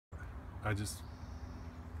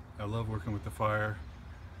I love working with the fire.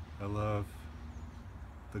 I love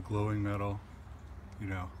the glowing metal. You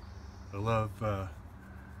know, I love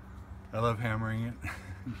hammering it.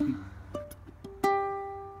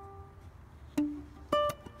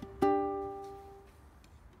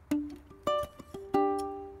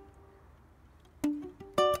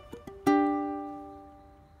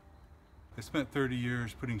 I spent 30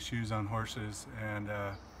 years putting shoes on horses and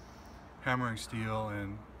hammering steel,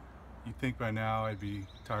 and you'd think by now I'd be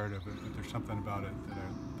tired of it, but there's something about it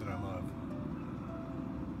that I love.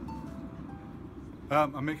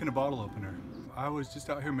 I'm making a bottle opener. I was just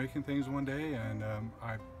out here making things one day, and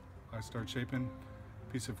I started shaping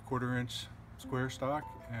a piece of 1/4-inch square stock,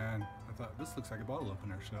 and I thought, this looks like a bottle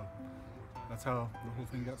opener, so that's how the whole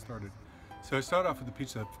thing got started. So I started off with a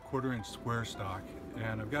piece of 1/4-inch square stock,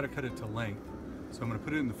 and I've got to cut it to length. So I'm going to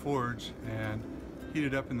put it in the forge and heat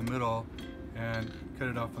it up in the middle and cut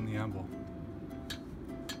it off on the anvil.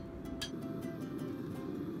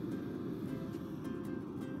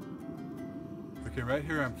 Okay, right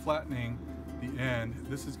here I'm flattening the end.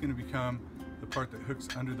 This is going to become the part that hooks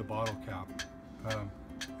under the bottle cap.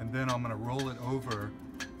 And then I'm going to roll it over,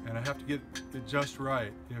 and I have to get it just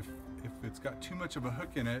right. If it's got too much of a hook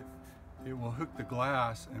in it, it will hook the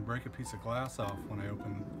glass and break a piece of glass off when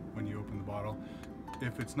you open the bottle.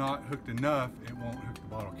 If it's not hooked enough, it won't hook the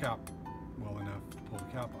bottle cap well enough to pull the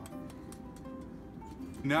cap off.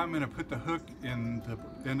 Now I'm going to put the hook in the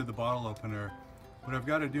end of the bottle opener. What I've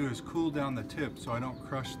got to do is cool down the tip so I don't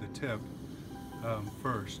crush the tip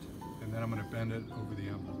first, and then I'm going to bend it over the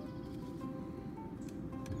anvil.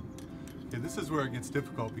 Okay, this is where it gets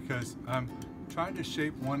difficult because I'm trying to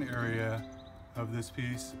shape one area of this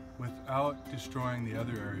piece without destroying the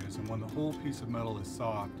other areas, and when the whole piece of metal is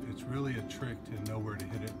soft, it's really a trick to know where to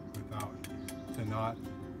hit it to not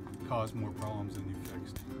cause more problems than you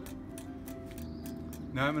fixed.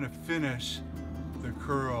 Now I'm going to finish the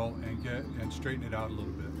curl and straighten it out a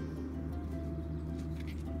little bit.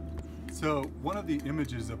 So one of the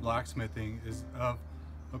images of blacksmithing is of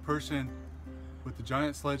a person with a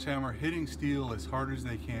giant sledgehammer hitting steel as hard as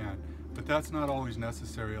they can, but that's not always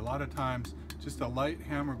necessary. A lot of times just a light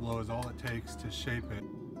hammer blow is all it takes to shape it.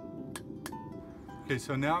 Okay,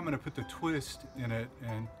 so now I'm going to put the twist in it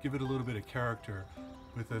and give it a little bit of character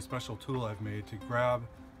with a special tool I've made to grab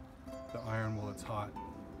the iron while it's hot.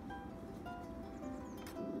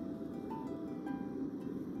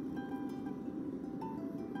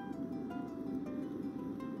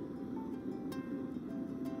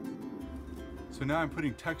 So now I'm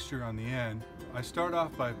putting texture on the end. I start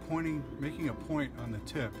off by making a point on the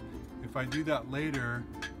tip. If I do that later,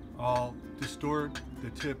 I'll distort the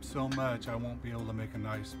tip so much I won't be able to make a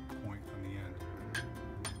nice point on the end.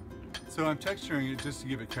 So I'm texturing it just to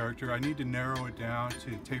give it character. I need to narrow it down,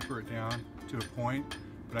 to taper it down to a point,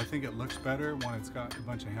 but I think it looks better when it's got a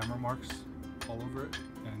bunch of hammer marks all over it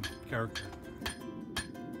and character.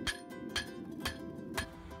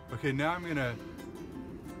 Okay, now I'm gonna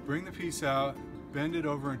bring the piece out, bend it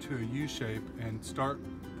over into a U shape, and start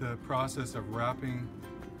the process of wrapping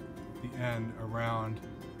the end around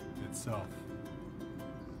itself.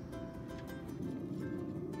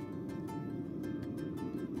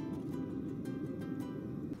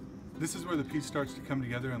 This is where the piece starts to come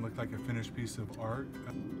together and look like a finished piece of art.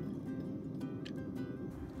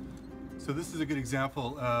 So this is a good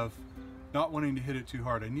example of not wanting to hit it too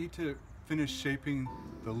hard. I need to finish shaping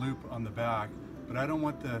the loop on the back, but I don't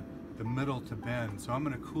want the middle to bend, so I'm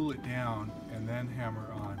going to cool it down and then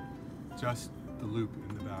hammer on just the loop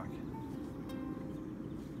in the back.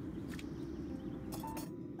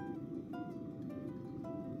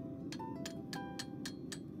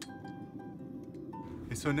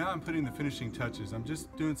 Okay, so now I'm putting the finishing touches. I'm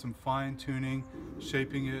just doing some fine tuning,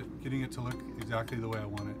 shaping it, getting it to look exactly the way I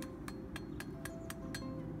want it.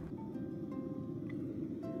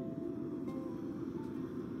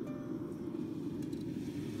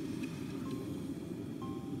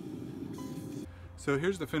 So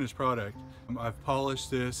here's the finished product. I've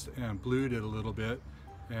polished this and blued it a little bit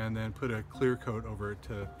and then put a clear coat over it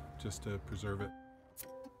just to preserve it.